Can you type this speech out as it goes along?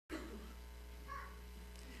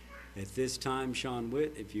At this time, Shawn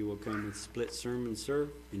Witt, if you will come with split sermon, sir,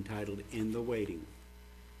 entitled In the Waiting.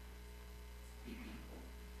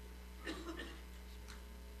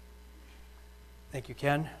 Thank you,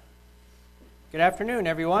 Ken. Good afternoon,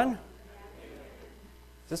 everyone.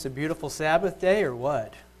 Is this a beautiful Sabbath day or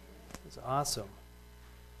what? It's awesome.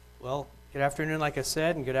 Well, good afternoon, like I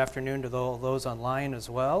said, and good afternoon to all those online as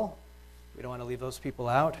well. We don't want to leave those people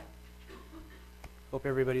out. Hope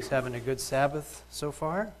everybody's having a good Sabbath so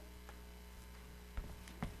far.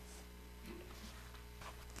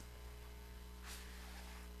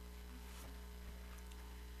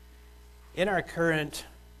 In our current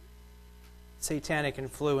satanic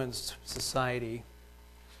influenced society,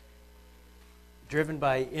 driven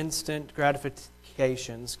by instant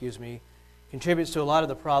gratification, contributes to a lot of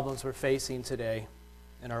the problems we're facing today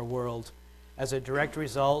in our world. As a direct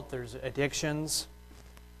result, there's addictions.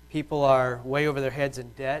 People are way over their heads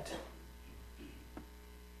in debt.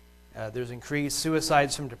 There's increased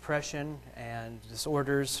suicides from depression and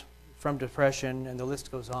disorders from depression, and the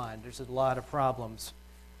list goes on. There's a lot of problems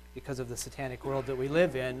because of the satanic world that we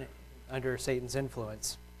live in under Satan's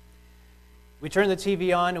influence. We turn the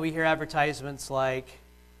TV on and we hear advertisements like,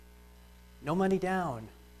 no money down.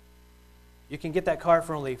 You can get that car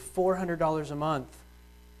for only $400 a month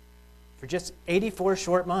for just 84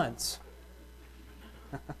 short months.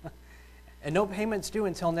 And no payments due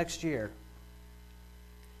until next year.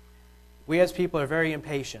 We as people are very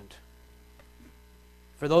impatient.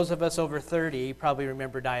 For those of us over 30, you probably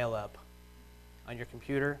remember dial-up on your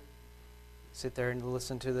computer. Sit there and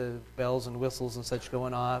listen to the bells and whistles and such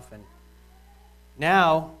going off. And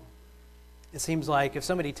now, it seems like if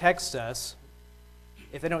somebody texts us,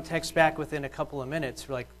 if they don't text back within a couple of minutes,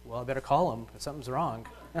 we're like, well, I better call them if something's wrong.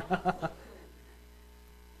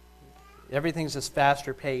 Everything's just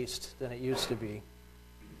faster paced than it used to be.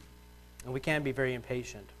 And we can be very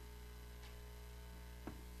impatient.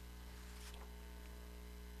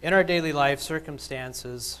 In our daily life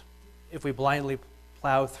circumstances, if we blindly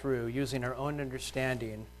plow through using our own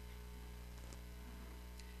understanding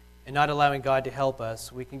and not allowing God to help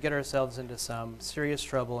us, we can get ourselves into some serious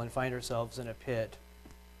trouble and find ourselves in a pit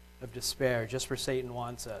of despair just where Satan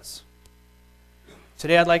wants us.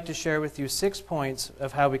 Today I'd like to share with you 6 points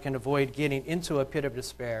of how we can avoid getting into a pit of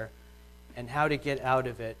despair and how to get out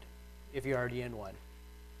of it if you're already in one.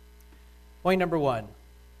 Point number 1.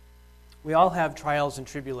 We all have trials and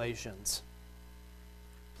tribulations.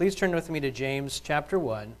 Please turn with me to James chapter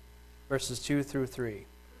 1, verses 2 through 3.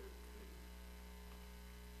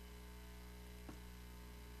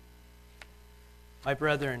 My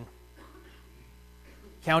brethren,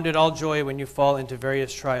 count it all joy when you fall into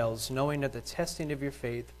various trials, knowing that the testing of your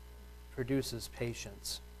faith produces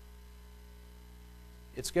patience.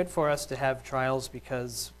 It's good for us to have trials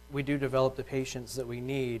because we do develop the patience that we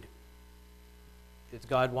need, that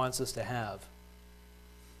God wants us to have.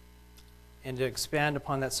 And to expand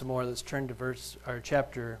upon that some more, let's turn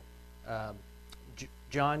to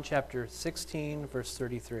John chapter 16, verse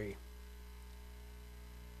 33.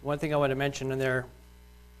 One thing I want to mention in there,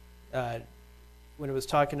 when it was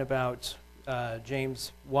talking about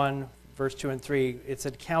James 1, verse 2 and 3, it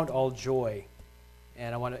said, count all joy.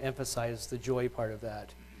 And I want to emphasize the joy part of that.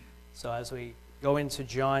 So as we go into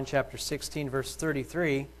John chapter 16, verse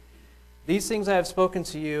 33, these things I have spoken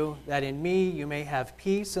to you, that in me you may have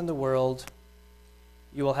peace in the world.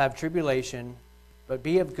 You will have tribulation, but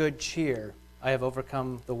be of good cheer. I have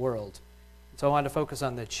overcome the world. So I want to focus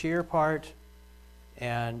on the cheer part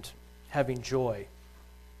and having joy.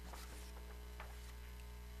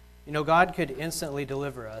 You know, God could instantly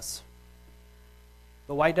deliver us,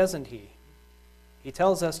 but why doesn't He? He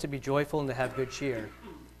tells us to be joyful and to have good cheer.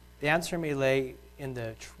 The answer may lay in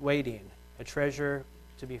the waiting, a treasure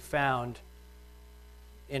to be found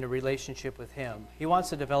in a relationship with Him. He wants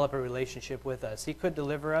to develop a relationship with us. He could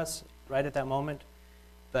deliver us right at that moment,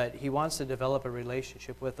 but He wants to develop a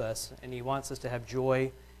relationship with us, and He wants us to have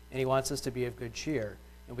joy, and He wants us to be of good cheer.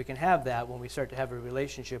 And we can have that when we start to have a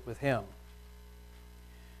relationship with Him.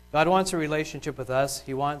 God wants a relationship with us.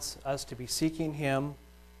 He wants us to be seeking Him,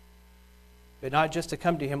 but not just to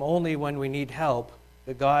come to Him only when we need help,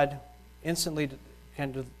 but God instantly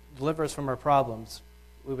can deliver us from our problems.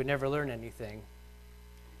 We would never learn anything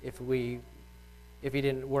if He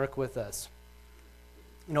didn't work with us.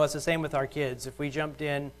 You know, it's the same with our kids. If we jumped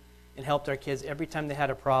in and helped our kids every time they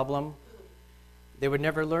had a problem, they would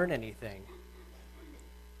never learn anything.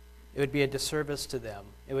 It would be a disservice to them.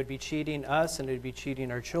 It would be cheating us, and it would be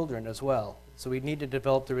cheating our children as well. So we need to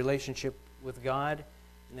develop the relationship with God,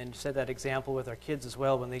 and then set that example with our kids as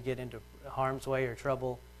well when they get into harm's way or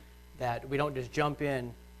trouble, that we don't just jump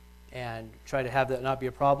in and try to have that not be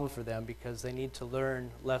a problem for them, because they need to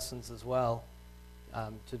learn lessons as well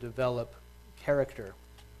to develop character.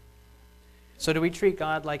 So do we treat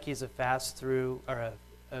God like he's a fast food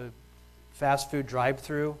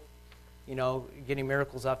drive-through, getting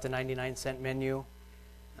miracles off the 99-cent menu?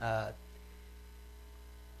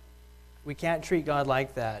 We can't treat God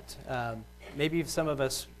like that. Maybe some of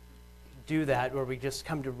us do that, where we just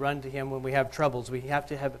come to run to him when we have troubles. We have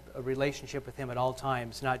to have a relationship with him at all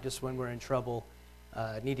times, not just when we're in trouble,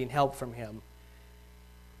 needing help from him.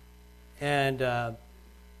 And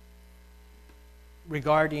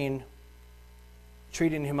regarding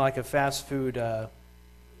treating him like a fast food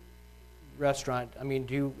restaurant,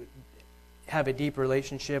 do you have a deep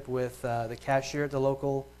relationship with the cashier at the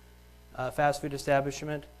local fast food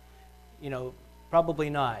establishment? Probably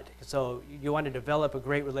not. So you want to develop a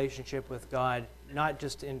great relationship with God, not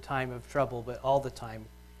just in time of trouble, but all the time.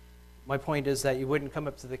 My point is that you wouldn't come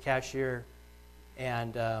up to the cashier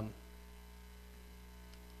and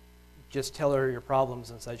just tell her your problems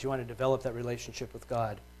and such. You want to develop that relationship with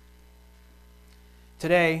God.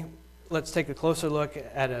 Today, let's take a closer look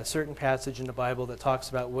at a certain passage in the Bible that talks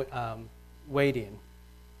about waiting,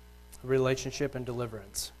 relationship, and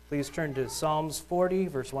deliverance. Please turn to Psalms 40,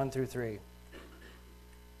 verse 1 through 3.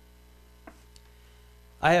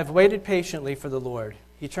 I have waited patiently for the Lord.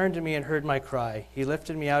 He turned to me and heard my cry. He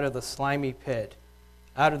lifted me out of the slimy pit,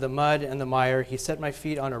 out of the mud and the mire. He set my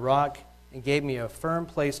feet on a rock and gave me a firm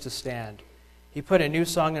place to stand. He put a new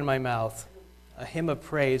song in my mouth, a hymn of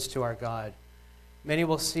praise to our God. Many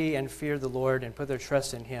will see and fear the Lord and put their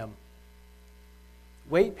trust in him.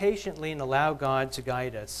 Wait patiently and allow God to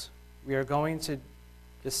guide us. We are going to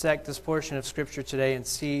dissect this portion of Scripture today and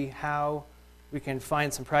see how we can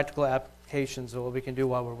find some practical applications of what we can do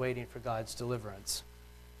while we're waiting for God's deliverance.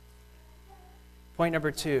 Point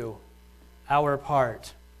number 2, our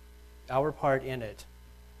part in it.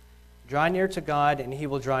 Draw near to God and he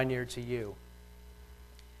will draw near to you.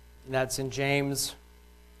 And that's in James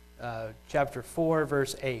chapter 4,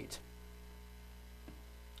 verse 8. You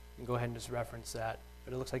can go ahead and just reference that,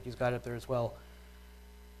 but it looks like he's got it up there as well.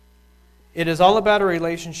 It is all about a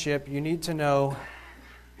relationship. You need to know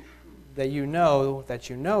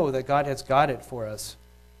that God has got it for us.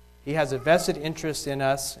 He has a vested interest in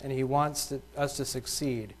us, and he wants us to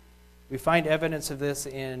succeed. We find evidence of this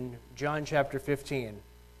in John chapter 15.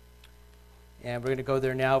 And we're going to go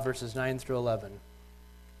there now, verses 9 through 11.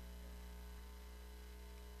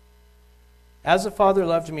 As the Father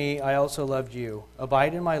loved me, I also loved you.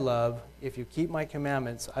 Abide in my love. If you keep my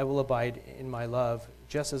commandments, I will abide in my love,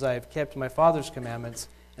 just as I have kept my Father's commandments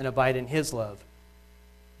and abide in his love.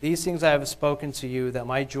 These things I have spoken to you, that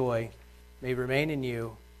my joy may remain in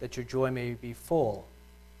you, that your joy may be full.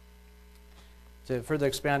 To further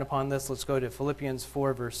expand upon this, let's go to Philippians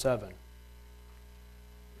 4, verse 7.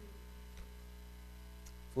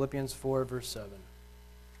 Philippians 4, verse 7.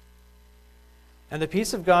 And the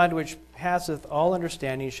peace of God, which passeth all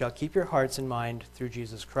understanding, shall keep your hearts and mind through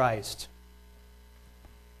Jesus Christ.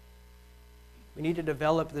 We need to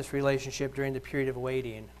develop this relationship during the period of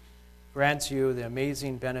waiting. Grants you the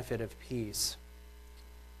amazing benefit of peace.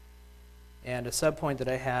 And a subpoint that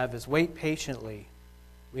I have is wait patiently.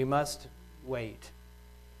 We must wait.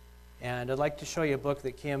 And I'd like to show you a book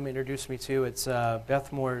that Kim introduced me to. It's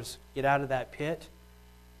Beth Moore's Get Out of That Pit.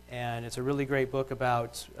 And it's a really great book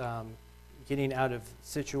about getting out of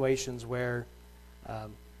situations where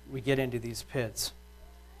we get into these pits.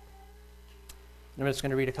 And I'm just going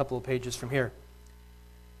to read a couple of pages from here.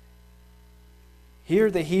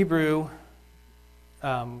 Here the Hebrew,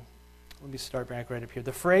 let me start back right up here.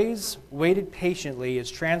 The phrase waited patiently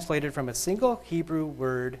is translated from a single Hebrew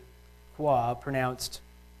word, qua, pronounced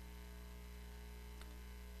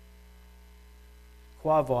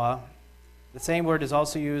quava. The same word is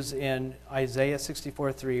also used in Isaiah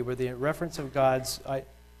 64:3, where the reference of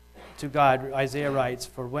to God, Isaiah writes,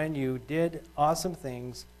 "For when you did awesome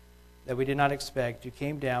things that we did not expect, you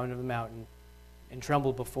came down to the mountain and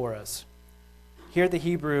trembled before us." Here the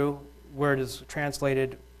Hebrew word is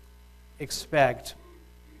translated expect.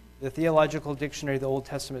 The Theological Dictionary of the Old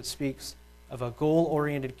Testament speaks of a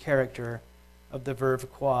goal-oriented character of the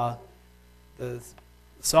verb qua. The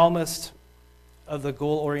psalmist of the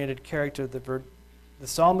goal-oriented character of the verb. The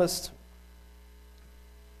psalmist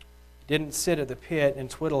didn't sit at the pit and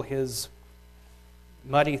twiddle his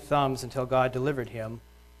muddy thumbs until God delivered him.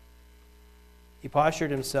 He postured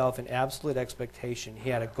himself in absolute expectation. He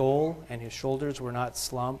had a goal, and his shoulders were not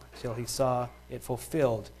slumped till he saw it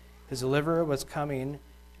fulfilled. His deliverer was coming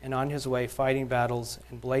and on his way, fighting battles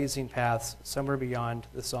and blazing paths somewhere beyond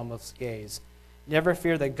the psalmist's gaze. Never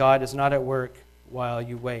fear that God is not at work while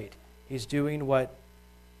you wait. He's doing what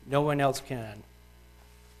no one else can.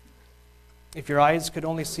 If your eyes could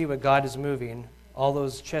only see what God is moving, all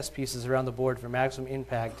those chess pieces around the board for maximum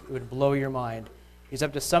impact, it would blow your mind. He's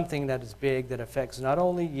up to something that is big that affects not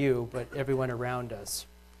only you, but everyone around us.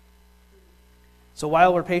 So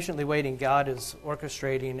while we're patiently waiting, God is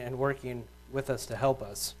orchestrating and working with us to help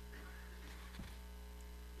us.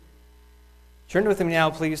 Turn with me now,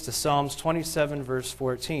 please, to Psalms 27, verse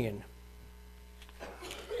 14.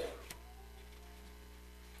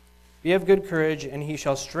 Be of good courage, and he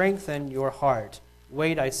shall strengthen your heart.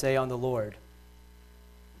 Wait, I say, on the Lord.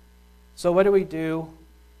 So what do we do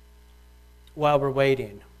while we're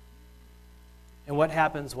waiting? And what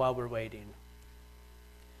happens while we're waiting?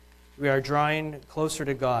 We are drawing closer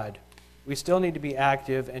to God. We still need to be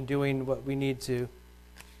active and doing what we need to.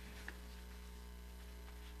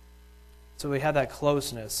 So we have that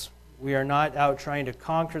closeness. We are not out trying to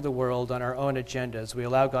conquer the world on our own agendas. We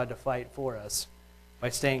allow God to fight for us by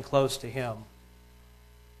staying close to him.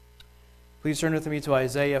 Please turn with me to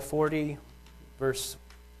Isaiah 40, verse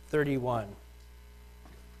 31.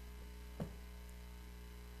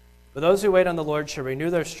 But those who wait on the Lord shall renew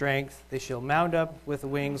their strength. They shall mount up with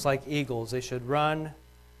wings like eagles. They should run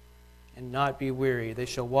and not be weary. They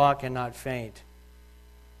shall walk and not faint.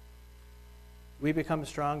 We become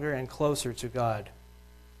stronger and closer to God.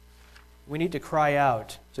 We need to cry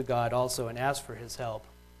out to God also and ask for his help.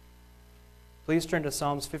 Please turn to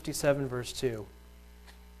Psalms 57, verse 2.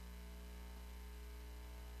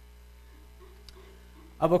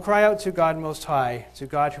 I will cry out to God Most High, to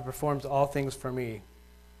God who performs all things for me.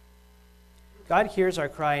 God hears our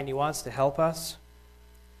cry and he wants to help us.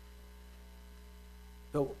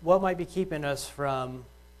 But what might be keeping us from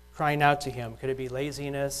crying out to him? Could it be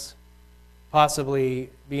laziness?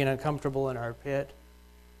 Possibly being uncomfortable in our pit?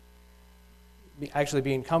 Actually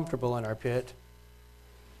being comfortable in our pit?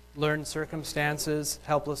 Learned circumstances,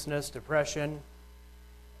 helplessness, depression.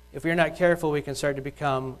 If we're not careful, we can start to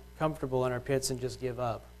become comfortable in our pits and just give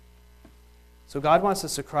up. So God wants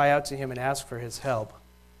us to cry out to him and ask for his help.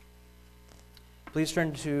 Please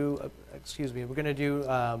turn to, we're going to do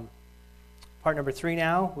part number 3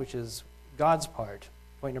 now, which is God's part.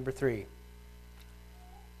 Point number 3.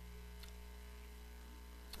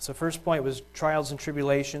 So first point was trials and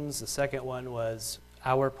tribulations. The second one was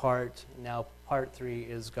our part. Now part 3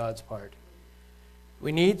 is God's part.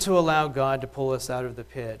 We need to allow God to pull us out of the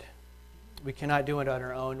pit. We cannot do it on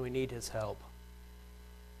our own. We need his help.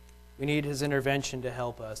 We need his intervention to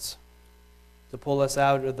help us, to pull us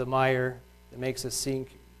out of the mire that makes us sink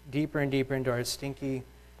deeper and deeper into our stinky,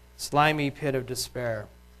 slimy pit of despair.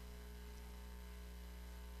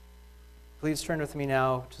 Please turn with me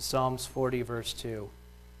now to Psalms 40, verse 2,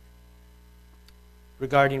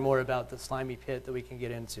 regarding more about the slimy pit that we can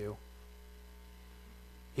get into.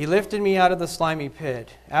 He lifted me out of the slimy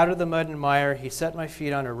pit, out of the mud and mire. He set my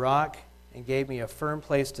feet on a rock and gave me a firm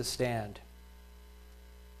place to stand.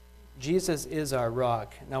 Jesus is our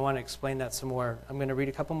rock. And I want to explain that some more. I'm going to read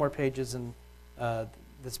a couple more pages in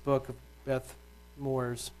this book of Beth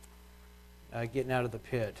Moore's Getting Out of the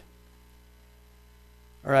Pit.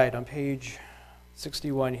 All right, on page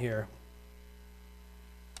 61 here.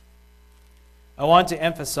 I want to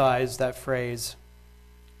emphasize that phrase,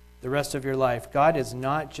 the rest of your life. God is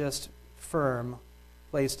not just firm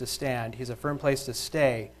place to stand. He's a firm place to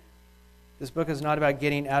stay. This book is not about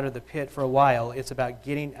getting out of the pit for a while. It's about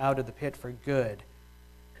getting out of the pit for good.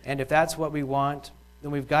 And if that's what we want, then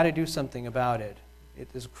we've got to do something about it. It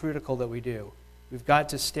is critical that we do. We've got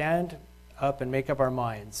to stand up and make up our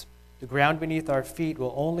minds. The ground beneath our feet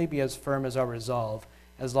will only be as firm as our resolve.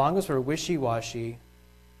 As long as we're wishy-washy,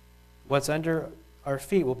 what's under our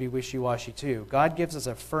feet will be wishy-washy too. God gives us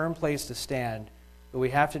a firm place to stand, but we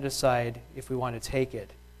have to decide if we want to take it.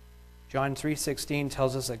 John 3:16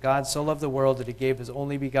 tells us that God so loved the world that he gave his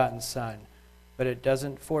only begotten Son, but it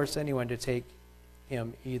doesn't force anyone to take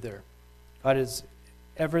him either. God is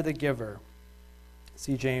ever the giver.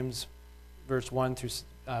 See James verse 1 through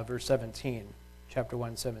verse 17, chapter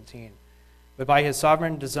 1, 17. But by his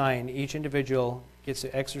sovereign design, each individual gets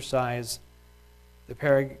to exercise the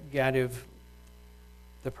prerogative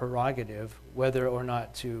whether or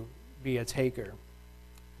not to be a taker.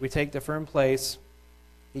 We take the firm place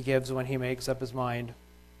he gives when he makes up his mind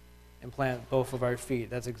and plant both of our feet.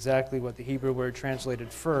 That's exactly what the Hebrew word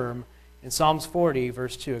translated firm in Psalms 40,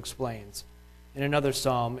 verse 2 explains. In another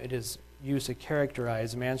psalm, it is used to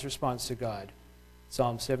characterize man's response to God.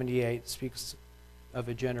 Psalm 78 speaks of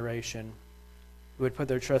a generation who would put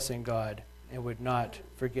their trust in God and would not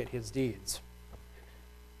forget his deeds.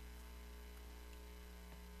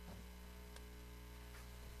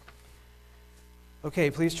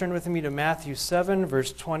 Okay, please turn with me to Matthew 7,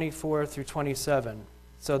 verse 24 through 27.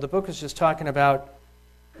 So the book is just talking about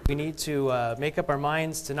we need to make up our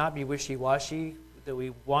minds to not be wishy-washy, that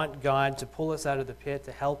we want God to pull us out of the pit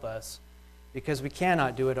to help us, because we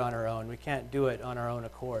cannot do it on our own. We can't do it on our own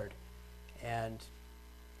accord. And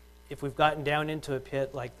if we've gotten down into a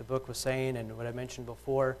pit, like the book was saying and what I mentioned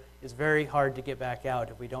before, it's very hard to get back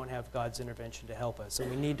out if we don't have God's intervention to help us. So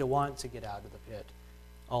we need to want to get out of the pit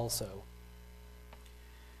also.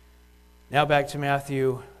 Now back to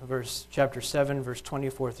Matthew chapter 7, verse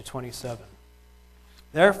 24 through 27.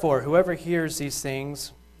 Therefore, whoever hears these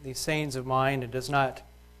things, these sayings of mine, and does not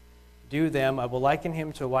do them, I will liken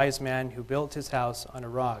him to a wise man who built his house on a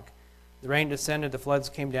rock. The rain descended, the floods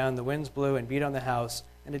came down, the winds blew and beat on the house,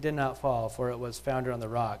 and it did not fall, for it was founded on the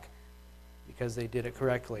rock, because they did it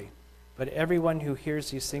correctly. But everyone who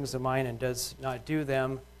hears these things of mine and does not do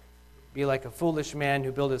them, be like a foolish man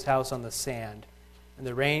who built his house on the sand. And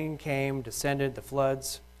the rain came, descended, the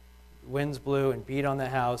floods, winds blew and beat on the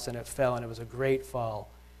house, and it fell, and it was a great fall.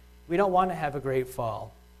 We don't want to have a great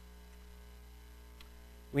fall.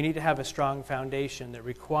 We need to have a strong foundation that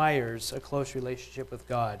requires a close relationship with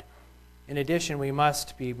God. In addition, we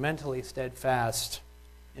must be mentally steadfast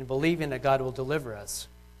in believing that God will deliver us.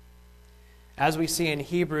 As we see in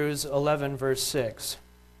Hebrews 11, verse 6.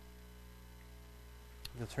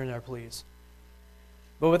 You'll turn there, please.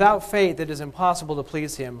 But without faith it is impossible to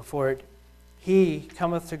please him, for he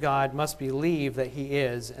cometh to God must believe that he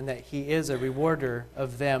is, and that he is a rewarder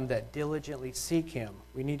of them that diligently seek him.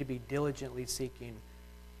 We need to be diligently seeking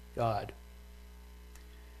God.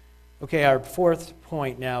 Okay, our fourth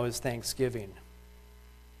point now is thanksgiving.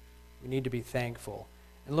 We need to be thankful.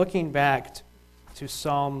 And looking back to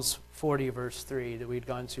Psalms 40, verse 3 that we'd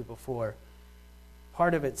gone to before,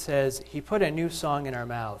 part of it says, he put a new song in our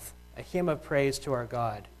mouth, a hymn of praise to our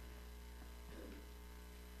God.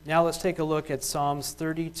 Now let's take a look at Psalms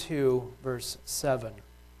 32, verse 7.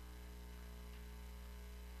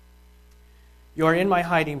 You are in my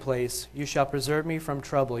hiding place. You shall preserve me from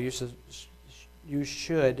trouble. You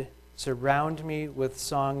should surround me with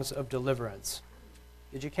songs of deliverance.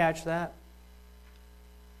 Did you catch that?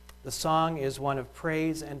 The song is one of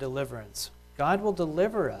praise and deliverance. God will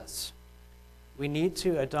deliver us. We need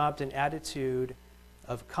to adopt an attitude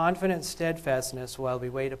of confident steadfastness while we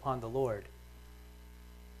wait upon the Lord.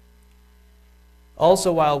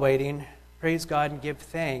 Also, while waiting, praise God and give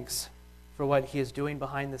thanks for what he is doing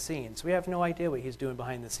behind the scenes. We have no idea what he's doing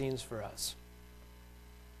behind the scenes for us.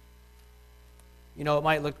 You know, it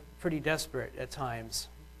might look pretty desperate at times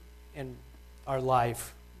in our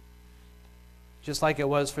life, just like it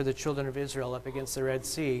was for the children of Israel up against the Red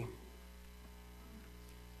Sea.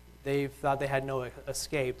 They thought they had no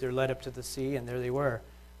escape. They're led up to the sea, and there they were.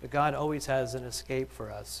 But God always has an escape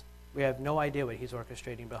for us. We have no idea what he's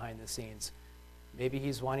orchestrating behind the scenes. Maybe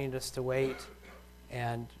he's wanting us to wait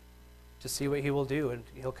and to see what he will do, and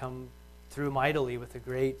he'll come through mightily with a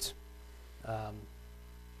great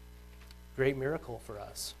miracle for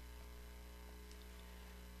us.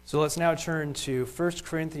 So let's now turn to 1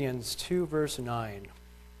 Corinthians 2, verse 9.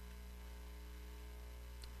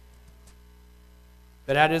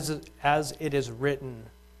 But as it is written,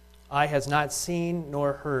 eye has not seen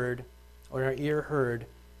nor heard, or nor ear heard,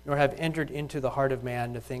 nor have entered into the heart of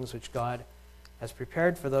man the things which God has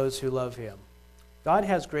prepared for those who love him. God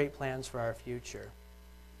has great plans for our future.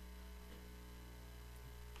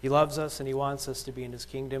 He loves us and he wants us to be in his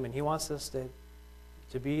kingdom, and he wants us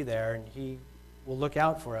to be there, and he will look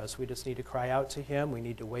out for us. We just need to cry out to him. We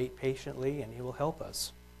need to wait patiently, and he will help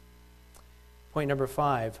us. Point number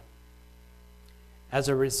 5. As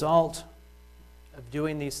a result of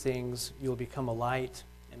doing these things, you will become a light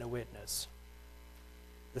and a witness.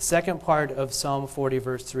 The second part of Psalm 40,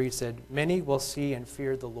 verse 3 said, many will see and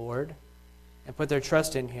fear the Lord and put their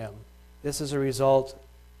trust in him. This is a result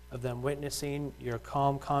of them witnessing your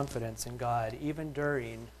calm confidence in God, even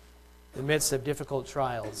during the midst of difficult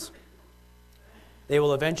trials. They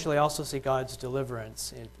will eventually also see God's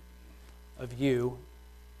deliverance of you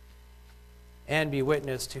and be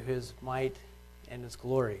witness to his might and his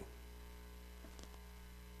glory.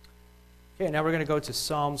 Okay, now we're going to go to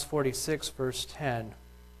Psalms 46, verse 10.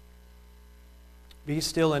 Be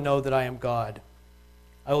still and know that I am God.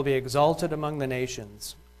 I will be exalted among the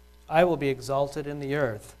nations. I will be exalted in the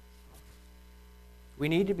earth. We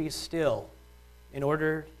need to be still in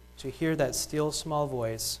order to hear that still small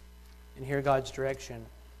voice and hear God's direction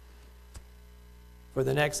for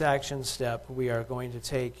the next action step we are going to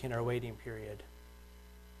take in our waiting period.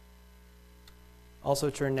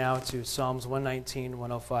 Also turn now to Psalms 119,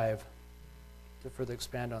 105 to further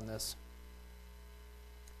expand on this.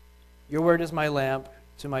 Your word is my lamp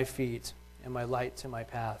to my feet and my light to my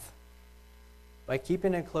path. By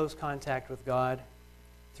keeping in close contact with God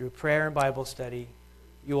through prayer and Bible study,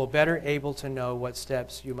 you will better able to know what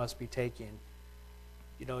steps you must be taking.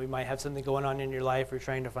 You know, you might have something going on in your life or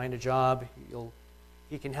trying to find a job.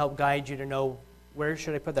 He can help guide you to know, where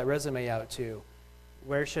should I put that resume out to?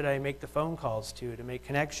 Where should I make the phone calls to make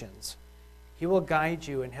connections? He will guide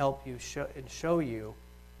you and help you and show you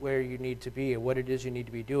where you need to be and what it is you need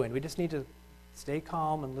to be doing. We just need to stay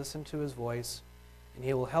calm and listen to his voice, and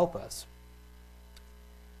he will help us.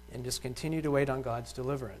 And just continue to wait on God's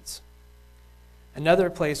deliverance. Another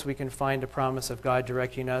place we can find a promise of God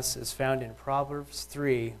directing us is found in Proverbs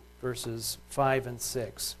 3, verses 5 and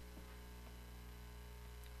 6.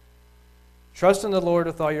 Trust in the Lord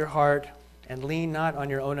with all your heart, and lean not on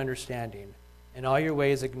your own understanding. In all your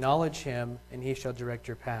ways acknowledge him, and he shall direct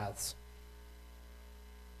your paths.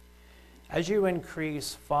 As you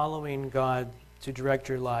increase following God to direct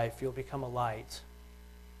your life, you'll become a light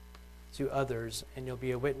to others, and you'll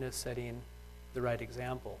be a witness setting the right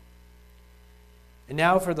example. And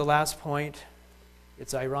now for the last point,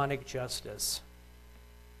 it's ironic justice.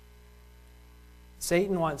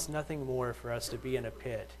 Satan wants nothing more for us to be in a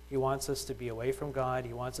pit. He wants us to be away from God.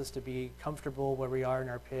 He wants us to be comfortable where we are in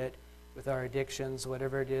our pit with our addictions,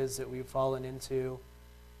 whatever it is that we've fallen into,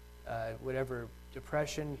 whatever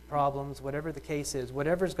depression, problems, whatever the case is,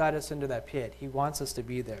 whatever's got us into that pit, he wants us to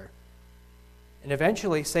be there. And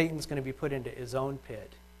eventually, Satan's going to be put into his own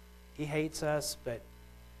pit. He hates us, but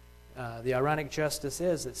the ironic justice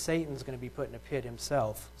is that Satan's going to be put in a pit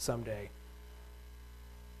himself someday.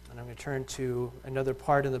 And I'm going to turn to another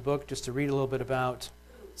part in the book just to read a little bit about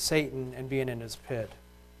Satan and being in his pit.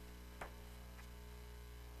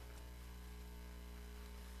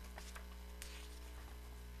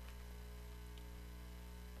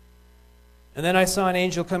 And then I saw an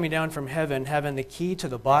angel coming down from heaven, having the key to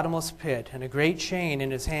the bottomless pit, and a great chain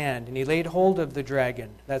in his hand. And he laid hold of the dragon,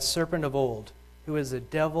 that serpent of old, who is the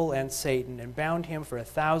devil and Satan, and bound him for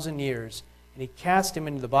 1,000 years. And he cast him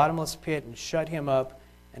into the bottomless pit, and shut him up,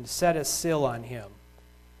 and set a seal on him.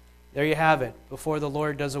 There you have it. Before the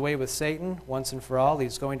Lord does away with Satan, once and for all,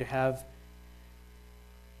 he's going to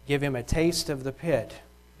give him a taste of the pit.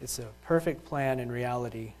 It's a perfect plan in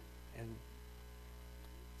reality, and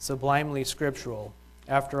sublimely scriptural.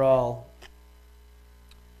 After all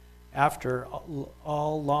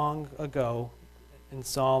long ago, in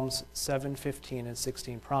Psalms 7:15 and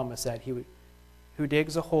 16, promise that who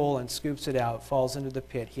digs a hole and scoops it out falls into the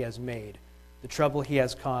pit he has made. The trouble he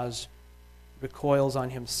has caused recoils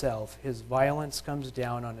on himself. His violence comes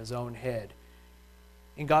down on his own head.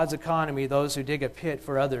 In God's economy, those who dig a pit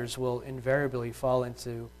for others will invariably fall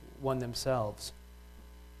into one themselves.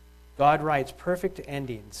 God writes perfect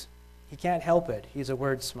endings. He can't help it. He's a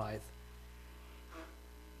wordsmith.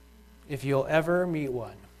 If you'll ever meet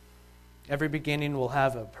one, every beginning will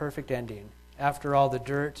have a perfect ending. After all the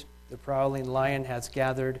dirt the prowling lion has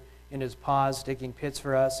gathered in his paws, digging pits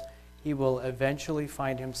for us, he will eventually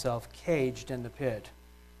find himself caged in the pit.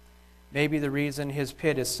 Maybe the reason his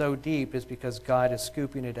pit is so deep is because God is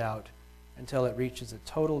scooping it out until it reaches the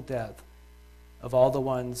total depth of all the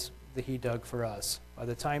ones that he dug for us. By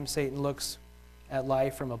the time Satan looks at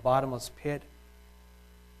life from a bottomless pit,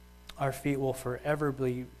 our feet will forever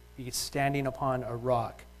be standing upon a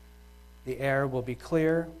rock. The air will be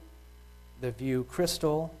clear, the view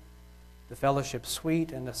crystal, the fellowship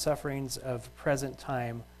sweet, and the sufferings of present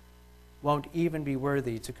time won't even be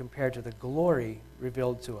worthy to compare to the glory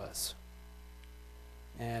revealed to us.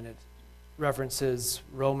 And it references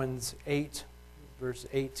Romans 8, verse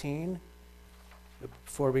 18.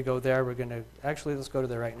 Before we go there, let's go to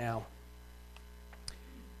there right now.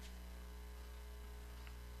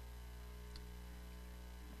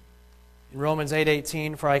 In Romans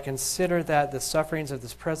 8:18, for I consider that the sufferings of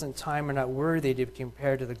this present time are not worthy to be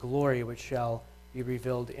compared to the glory which shall be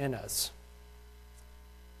revealed in us.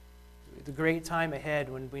 The great time ahead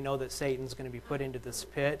when we know that Satan's going to be put into this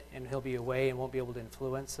pit and he'll be away and won't be able to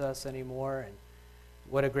influence us anymore. And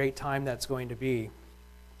what a great time that's going to be.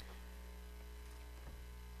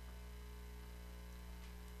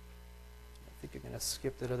 I think I'm going to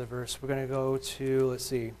skip that other verse. We're going to go to, let's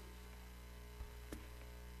see.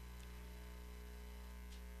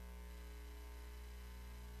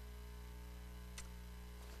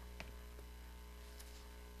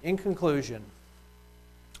 In conclusion,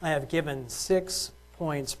 I have given 6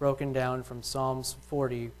 points broken down from Psalms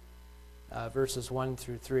 40, verses 1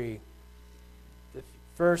 through 3. The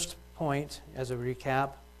first point, as a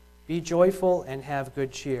recap, be joyful and have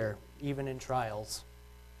good cheer, even in trials.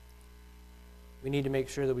 We need to make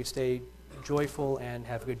sure that we stay joyful and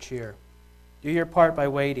have good cheer. Do your part by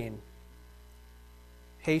waiting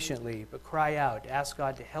patiently, but cry out. Ask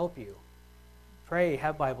God to help you. Pray,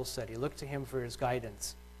 have Bible study. Look to Him for His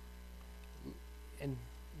guidance. And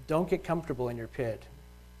don't get comfortable in your pit,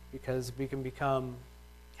 because we can become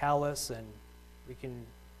callous and we can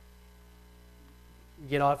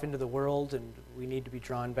get off into the world, and we need to be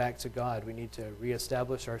drawn back to God. We need to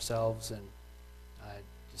reestablish ourselves and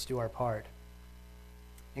just do our part.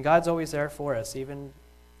 And God's always there for us, even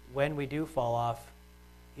when we do fall off.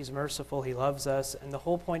 He's merciful, He loves us, and the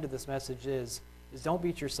whole point of this message is don't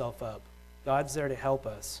beat yourself up. God's there to help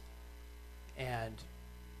us. And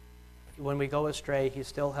when we go astray, He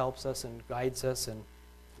still helps us and guides us and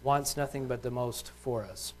wants nothing but the most for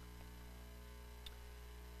us.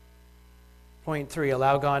 Point 3,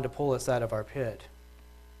 allow God to pull us out of our pit.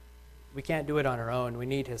 We can't do it on our own. We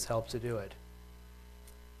need His help to do it.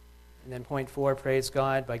 And then point 4, praise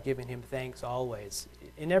God by giving Him thanks always.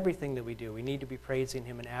 In everything that we do, we need to be praising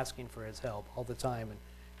Him and asking for His help all the time, and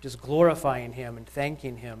just glorifying Him and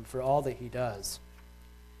thanking Him for all that He does.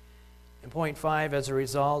 And point 5, as a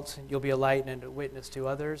result, you'll be a light and a witness to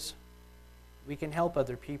others. We can help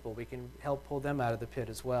other people. We can help pull them out of the pit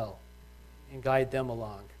as well and guide them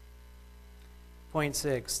along. Point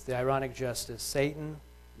 6, the ironic justice. Satan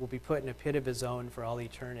will be put in a pit of his own for all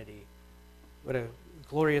eternity. What a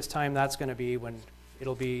glorious time that's going to be, when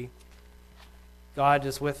it'll be God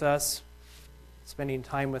is with us, spending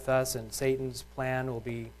time with us, and Satan's plan will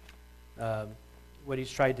be what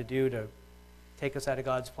he's tried to do to take us out of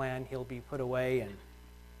God's plan. He'll be put away and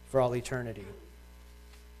for all eternity.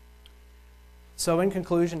 So in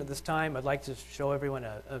conclusion, at this time, I'd like to show everyone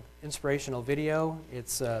an inspirational video.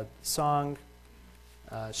 It's a song,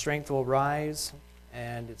 Strength Will Rise,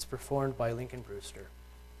 and it's performed by Lincoln Brewster.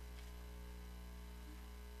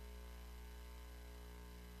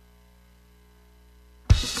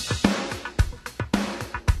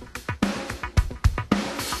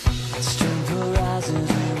 Strength will rise as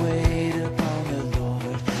we wait upon the Lord.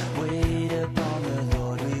 Wait upon the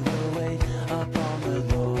Lord. We will wait upon the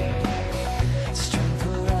Lord. Strength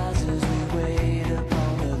will rise as we wait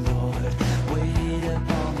upon the Lord. Wait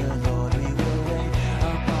upon the Lord. We will wait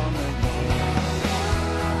upon the Lord.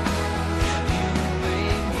 You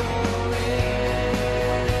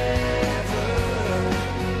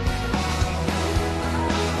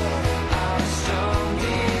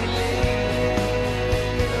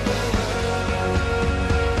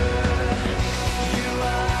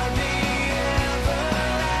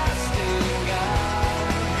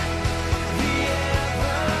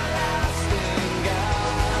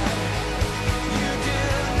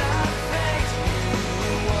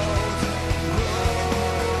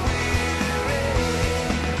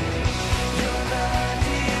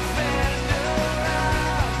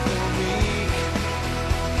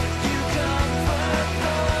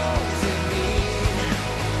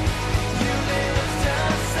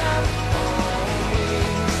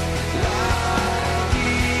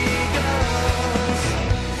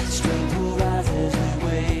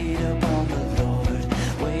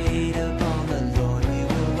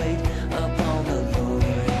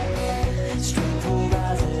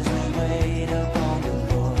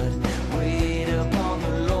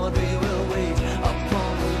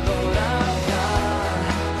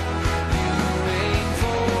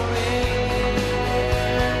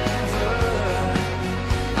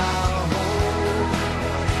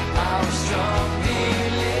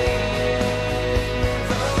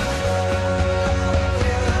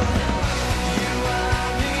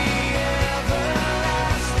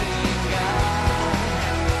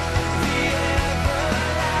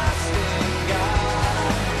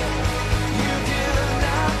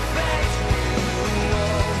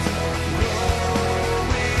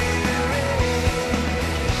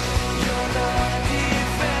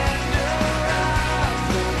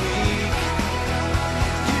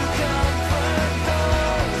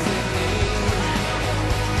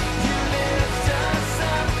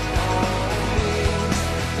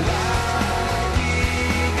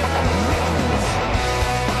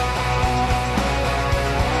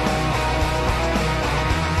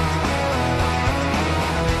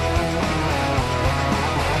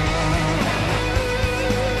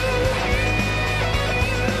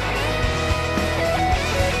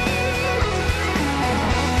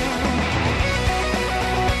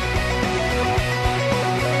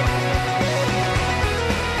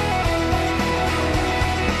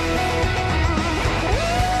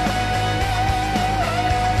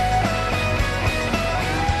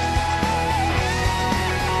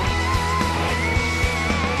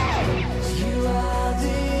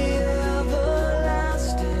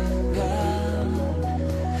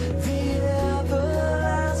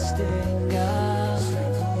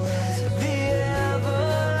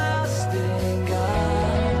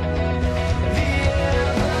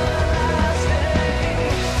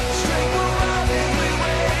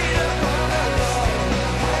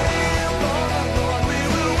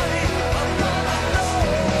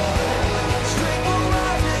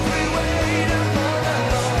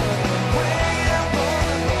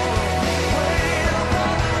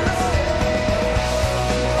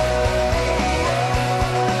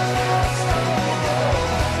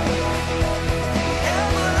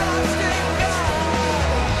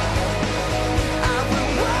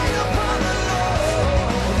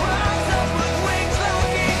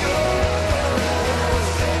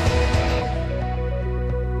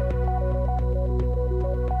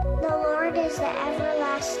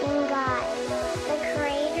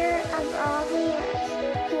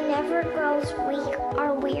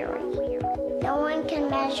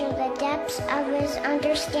depths of his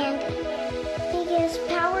understanding. He gives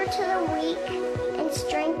power to the weak and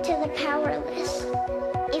strength to the powerless.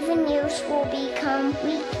 Even youths will become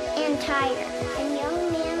weak and tired, and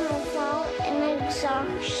young men will fall in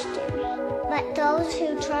exhaustion. But those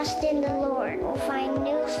who trust in the Lord will find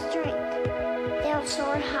new strength. They'll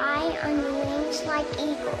soar high on the wings like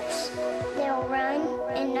eagles. They'll run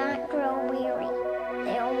and not grow weary.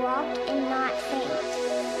 They'll walk and not faint.